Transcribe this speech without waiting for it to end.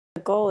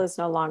The goal is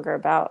no longer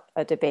about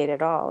a debate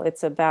at all.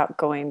 It's about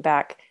going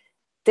back.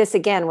 This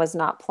again was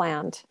not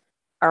planned.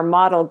 Our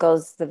model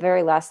goes, the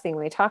very last thing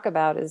we talk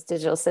about is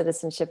digital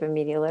citizenship and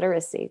media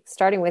literacy,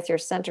 starting with your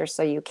center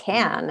so you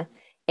can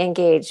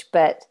engage.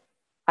 But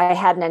I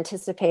hadn't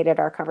anticipated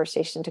our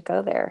conversation to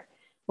go there.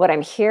 What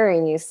I'm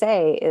hearing you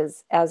say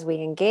is, as we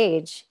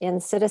engage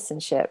in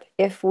citizenship,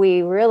 if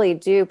we really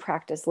do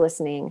practice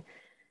listening,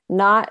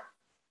 not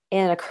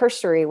in a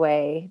cursory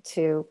way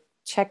to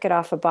check it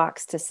off a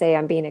box to say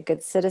I'm being a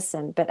good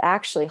citizen, but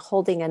actually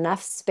holding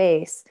enough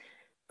space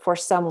for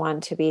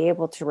someone to be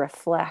able to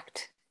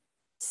reflect,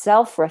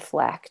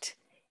 self-reflect,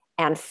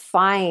 and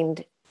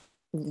find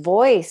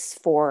voice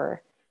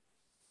for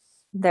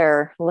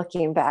their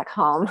looking back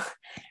home,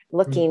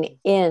 looking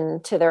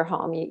into their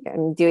home.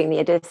 I'm doing the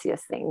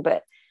Odysseus thing,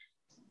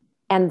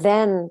 and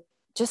then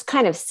just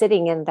kind of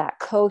sitting in that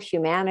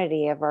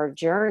co-humanity of our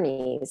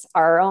journeys,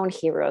 our own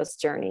heroes'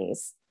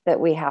 journeys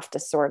that we have to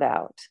sort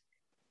out,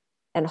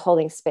 and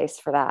holding space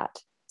for that.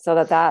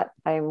 So that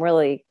I'm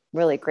really,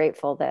 really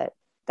grateful that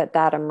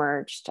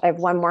emerged. I have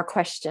one more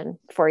question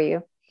for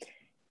you.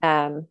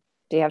 Do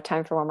you have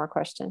time for one more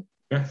question?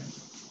 Yeah.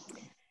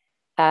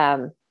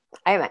 I'm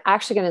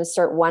actually going to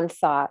insert one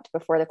thought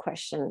before the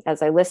question.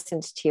 As I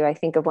listened to you, I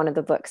think of one of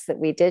the books that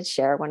we did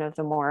share, one of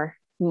the more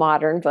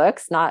modern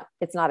books.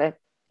 It's a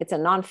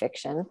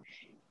nonfiction.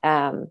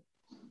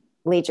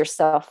 Lead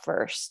Yourself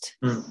First.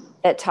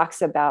 It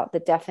talks about the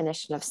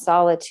definition of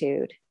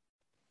solitude,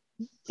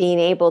 being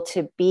able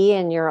to be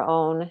in your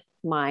own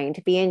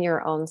mind, be in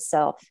your own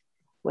self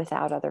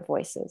without other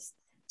voices.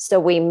 So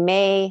we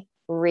may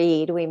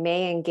read, we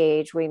may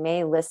engage, we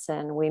may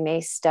listen, we may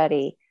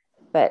study,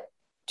 but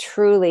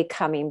truly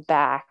coming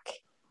back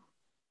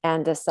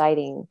and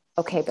deciding,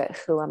 okay, but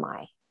who am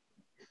I?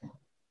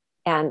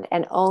 And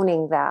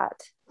owning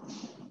that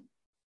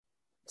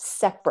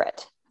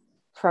separate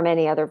from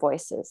any other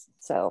voices.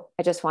 So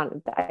I just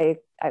wanted,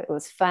 it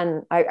was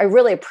fun. I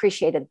really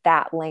appreciated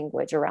that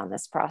language around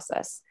this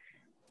process.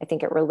 I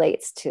think it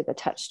relates to the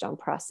Touchstone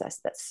process,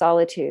 that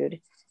solitude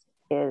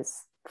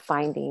is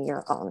finding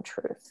your own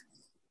truth,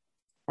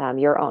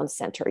 your own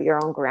center,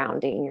 your own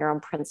grounding, your own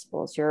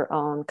principles, your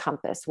own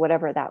compass,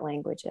 whatever that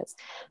language is.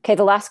 Okay,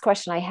 the last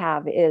question I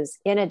have is,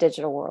 in a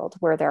digital world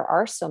where there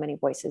are so many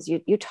voices,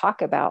 you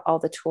talk about all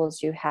the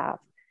tools you have,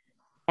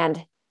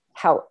 and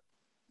how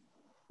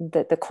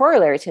the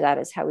corollary to that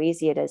is how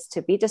easy it is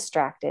to be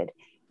distracted,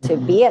 to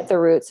be at the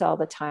roots all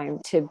the time,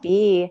 to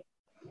be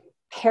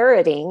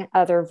parroting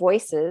other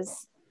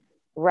voices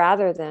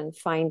rather than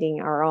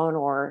finding our own,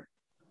 or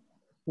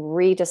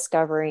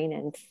rediscovering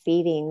and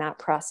feeding that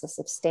process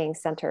of staying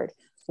centered.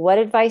 What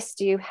advice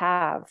do you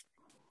have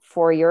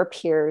for your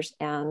peers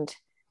and,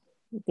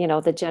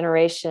 the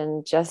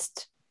generation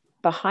just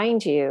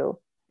behind you?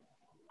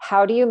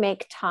 How do you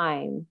make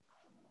time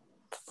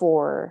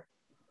for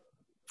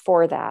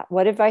that?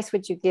 What advice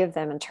would you give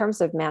them in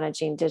terms of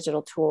managing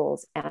digital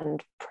tools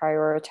and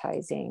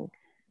prioritizing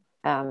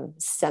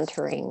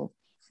centering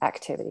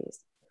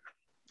activities?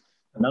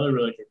 Another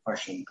really good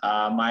question.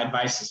 My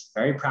advice is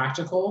very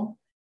practical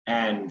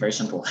and very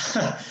simple.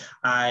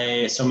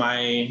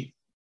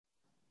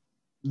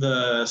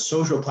 The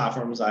social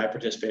platforms I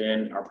participate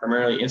in are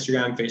primarily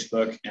Instagram,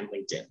 Facebook, and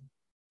LinkedIn.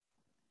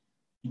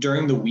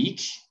 During the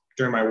week,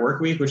 during my work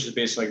week, which is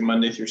basically like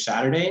Monday through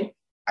Saturday,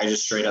 I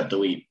just straight up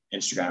delete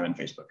Instagram and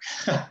Facebook.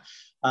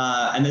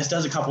 And this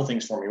does a couple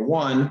things for me.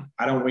 One,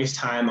 I don't waste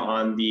time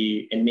on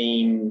the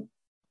inane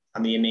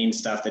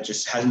stuff that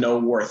just has no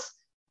worth,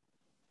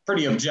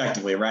 pretty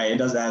objectively, right?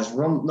 It has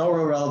no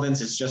real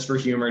relevance. It's just for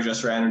humor,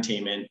 just for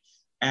entertainment.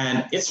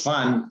 And it's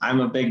fun. I'm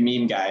a big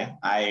meme guy.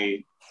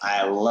 I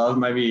love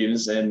my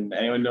memes, and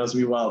anyone knows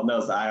me well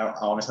knows that I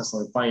always have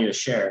something funny to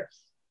share,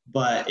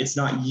 but it's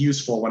not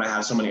useful when I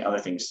have so many other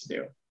things to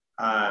do.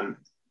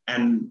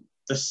 And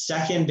the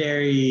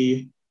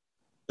secondary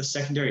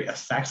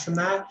effect from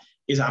that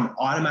is I'm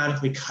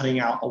automatically cutting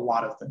out a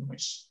lot of the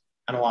noise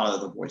and a lot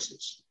of the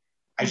voices.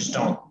 I just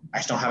don't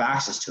have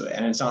access to it.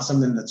 And it's not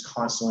something that's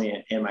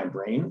constantly in my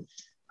brain.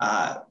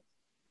 My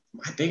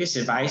biggest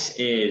advice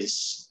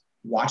is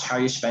watch how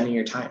you're spending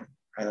your time,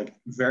 right? Like,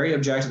 very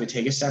objectively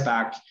take a step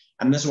back.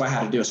 And this is what I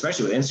had to do,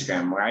 especially with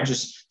Instagram, where I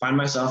just find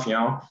myself,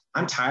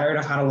 I'm tired,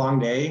 I've had a long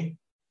day. I'm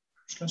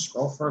just going to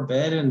scroll for a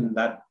bit, and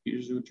that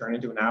usually would turn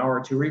into an hour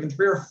or two, or even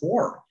 3 or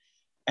 4.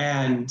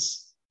 And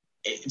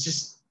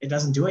it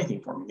doesn't do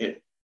anything for me.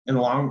 In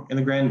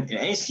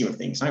any scheme of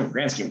things, not even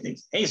grand scheme of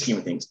things, any scheme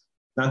of things,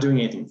 not doing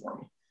anything for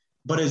me.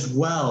 But as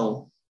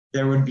well,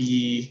 there would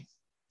be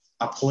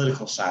a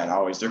political side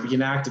always. There'd be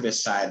an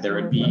activist side. There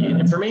would be an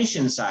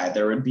information side.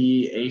 There would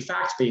be a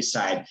fact-based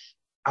side.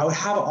 I would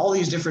have all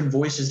these different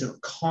voices that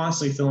would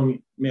constantly fill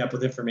me up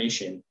with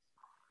information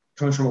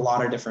coming from a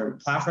lot of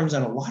different platforms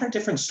and a lot of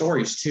different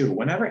stories too.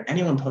 Whenever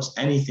anyone posts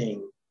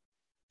anything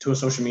to a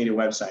social media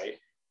website,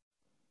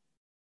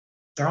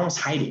 they're almost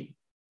hiding.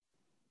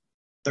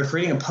 They're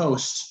creating a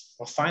post,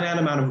 a finite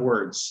amount of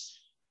words,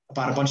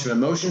 about a bunch of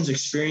emotions,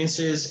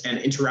 experiences, and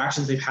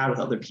interactions they've had with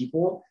other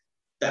people.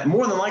 that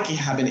more than likely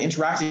have been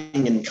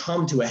interacting and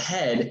come to a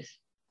head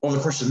over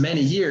the course of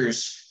many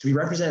years to be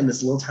represented in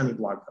this little tiny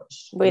blog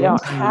post. We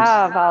don't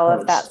have all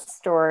of that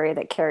story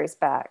that carries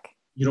back.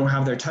 You don't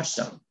have their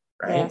touchstone,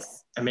 right?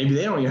 Yes. And maybe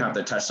they don't even have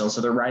their touchstone. So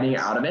they're writing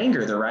out of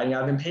anger. They're writing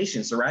out of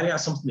impatience. They're writing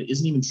out something that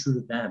isn't even true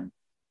to them.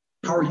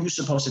 How are you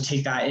supposed to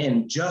take that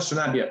in just from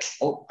that and be like,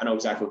 oh, I know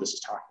exactly what this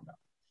is talking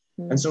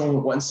about. And so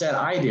what instead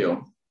I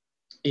do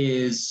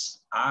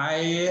is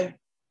I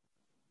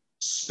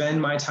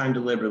spend my time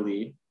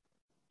deliberately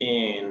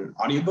in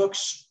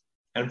audiobooks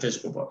and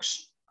physical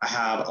books. I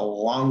have a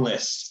long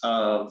list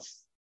of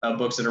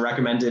books that are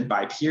recommended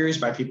by peers,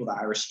 by people that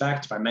I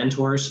respect, by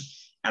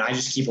mentors, and I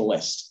just keep a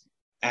list.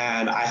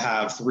 And I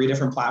have 3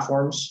 different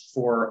platforms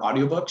for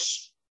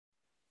audiobooks,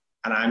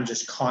 and I'm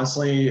just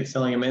constantly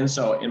filling them in.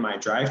 So in my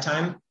drive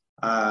time,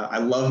 I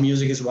love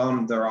music as well.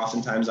 And there are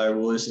often times I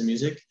will listen to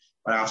music,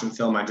 but I often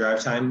fill my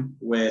drive time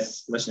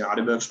with listening to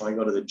audiobooks. When I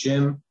go to the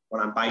gym,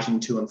 when I'm biking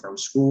to and from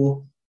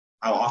school,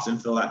 I'll often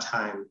fill that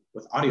time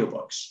with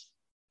audiobooks.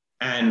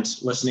 And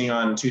listening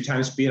on 2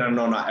 times speed, I don't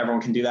know, not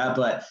everyone can do that,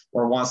 but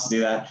or wants to do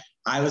that.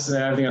 I listen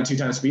to everything on 2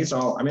 times speed,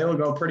 so I'm able to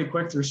go pretty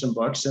quick through some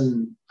books,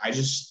 and I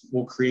just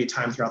will create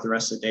time throughout the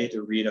rest of the day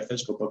to read a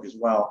physical book as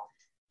well.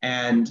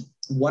 And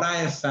what I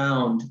have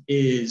found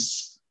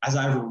is, as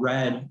I've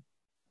read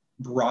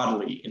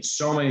broadly in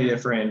so many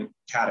different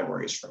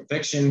categories, from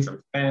fiction,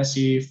 from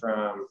fantasy,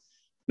 from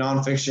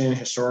nonfiction,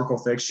 historical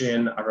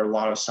fiction, I've read a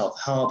lot of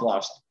self-help, a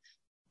lot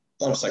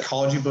of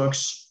psychology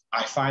books.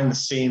 I find the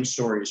same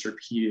stories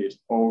repeated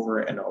over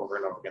and over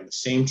and over again, the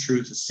same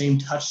truth, the same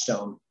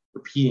touchstone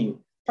repeating,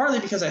 partly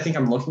because I think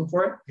I'm looking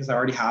for it, because I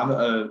already have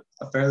a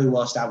fairly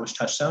well-established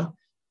touchstone.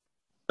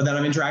 But then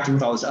I'm interacting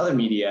with all this other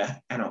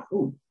media, and I'm,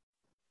 ooh,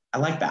 I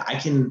like that. I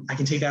can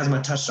take that as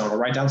my touchstone, or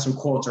write down some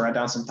quotes, or write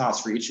down some thoughts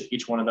for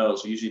each one of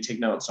those. I usually take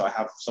notes, so I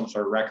have some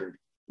sort of record.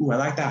 Ooh, I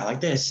like that. I like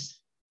this.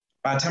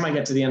 By the time I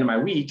get to the end of my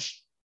week,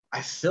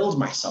 I filled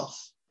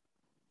myself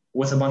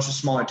with a bunch of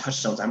smaller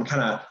touchstones. I'm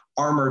kind of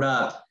armored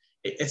up.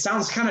 It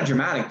sounds kind of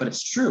dramatic, but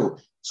it's true.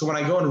 So when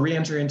I go and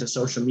re-enter into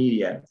social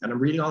media, and I'm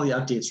reading all the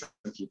updates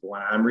from people,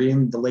 and I'm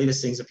reading the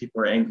latest things that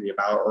people are angry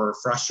about or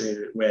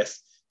frustrated with,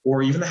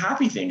 or even the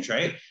happy things,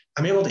 right?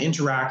 I'm able to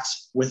interact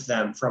with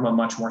them from a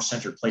much more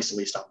centered place, at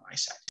least on my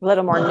side. A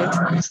little more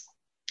neutral. A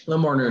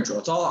little more neutral.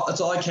 It's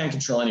all I can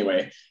control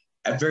anyway.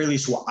 At very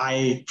least,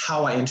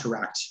 how I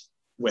interact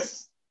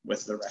with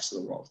the rest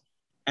of the world.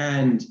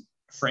 And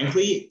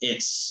frankly,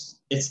 it's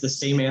the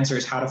same answer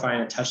as how to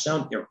find a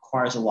touchstone. It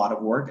requires a lot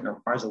of work, and it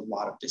requires a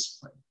lot of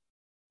discipline.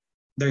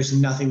 There's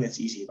nothing that's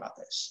easy about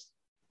this.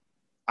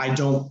 I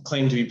don't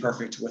claim to be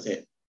perfect with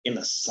it in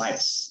the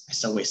slightest. I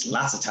still waste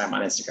lots of time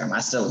on Instagram. I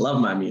still love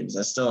my memes.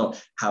 I still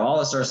have all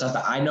this sort of stuff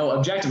that I know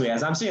objectively,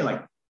 as I'm seeing,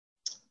 like,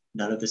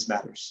 none of this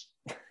matters.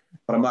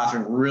 But I'm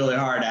laughing really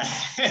hard at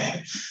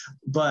it.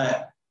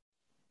 But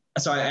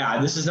so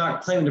this is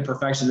not claiming to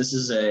perfection. This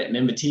is an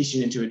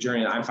invitation into a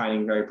journey that I'm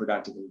finding very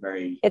productive and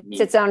very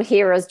meaningful. Its own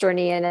hero's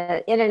journey in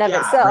and of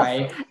itself.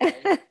 Right.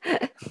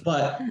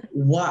 But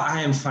what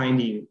I am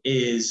finding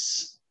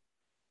is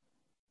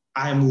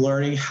I'm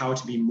learning how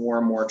to be more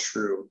and more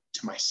true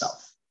to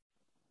myself.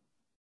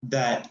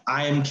 That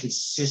I am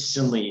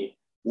consistently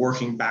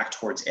working back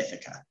towards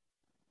Ithaca.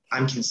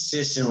 I'm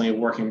consistently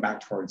working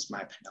back towards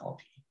my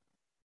Penelope.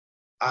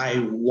 I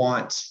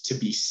want to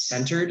be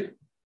centered,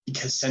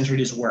 because centered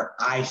is where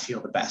I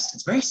feel the best.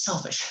 It's very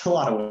selfish in a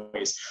lot of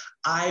ways.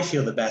 I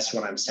feel the best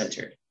when I'm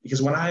centered,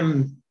 because when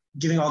I'm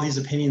giving all these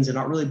opinions and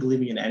not really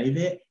believing in any of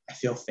it, I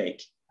feel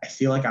fake. I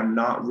feel like I'm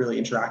not really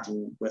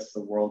interacting with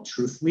the world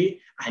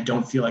truthfully. I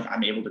don't feel like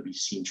I'm able to be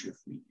seen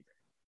truthfully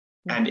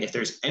either. And if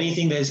there's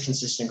anything that is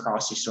consistent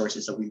across these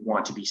sources, that we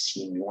want to be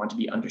seen, we want to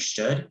be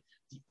understood,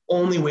 the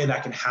only way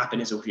that can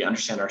happen is if we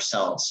understand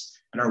ourselves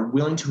and are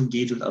willing to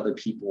engage with other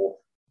people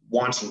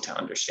wanting to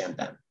understand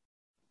them.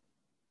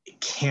 It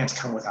can't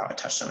come without a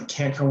touchstone. It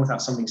can't come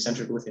without something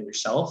centered within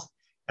yourself.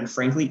 And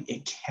frankly,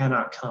 it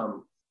cannot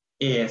come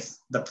if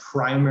the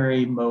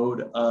primary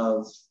mode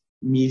of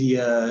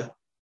media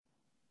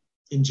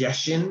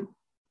ingestion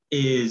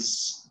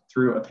is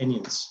through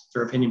opinions,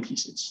 through opinion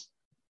pieces.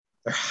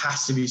 There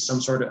has to be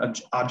some sort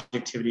of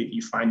objectivity that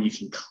you find you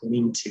can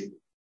cling to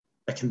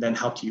that can then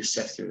help you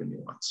sift through the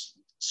nuance.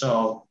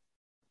 So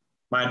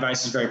my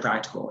advice is very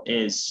practical,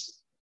 is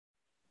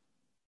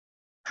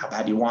how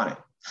bad do you want it?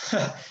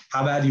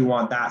 How bad do you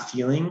want that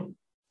feeling?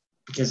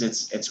 Because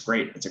it's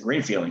great. It's a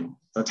great feeling.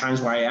 The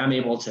times where I am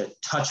able to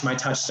touch my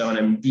touchstone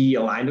and be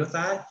aligned with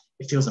that,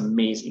 it feels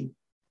amazing.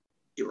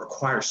 It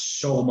requires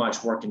so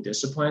much work and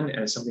discipline,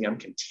 and it's something I'm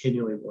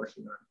continually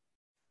working on.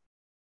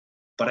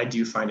 But I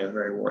do find it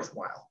very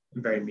worthwhile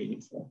and very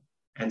meaningful.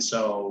 And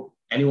so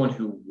anyone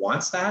who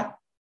wants that,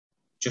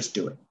 just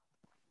do it.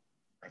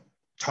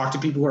 Talk to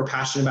people who are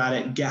passionate about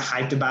it, get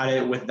hyped about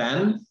it with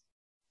them,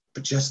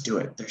 but just do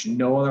it. There's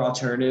no other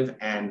alternative,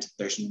 and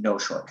there's no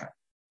shortcut.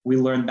 We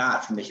learned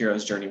that from the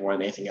hero's journey more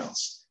than anything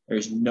else.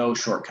 There's no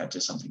shortcut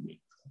to something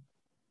meaningful.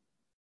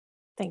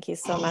 Thank you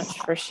so much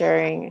for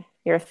sharing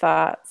your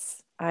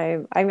thoughts.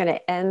 I'm going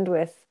to end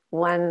with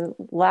one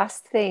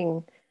last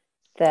thing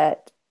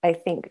that I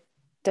think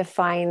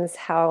defines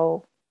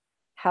how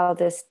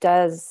this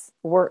does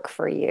work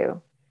for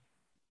you,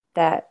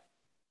 that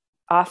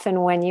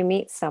often when you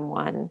meet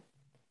someone,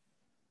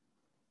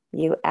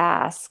 you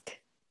ask,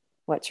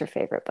 what's your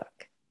favorite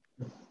book?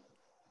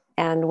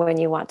 And when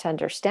you want to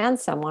understand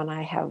someone,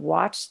 I have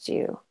watched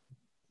you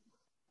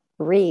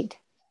read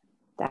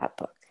that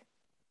book.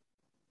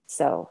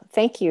 So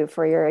thank you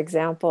for your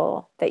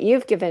example that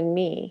you've given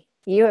me.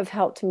 You have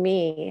helped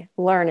me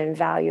learn and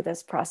value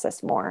this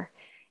process more.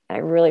 And I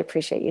really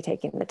appreciate you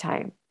taking the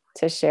time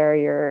to share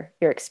your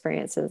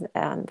experiences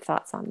and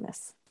thoughts on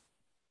this.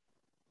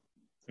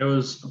 It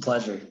was a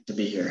pleasure to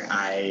be here.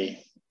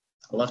 I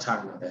love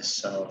talking about this.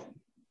 So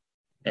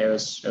it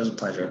was a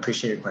pleasure.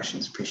 Appreciate your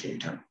questions. Appreciate your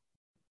time.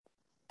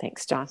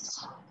 Thanks, John.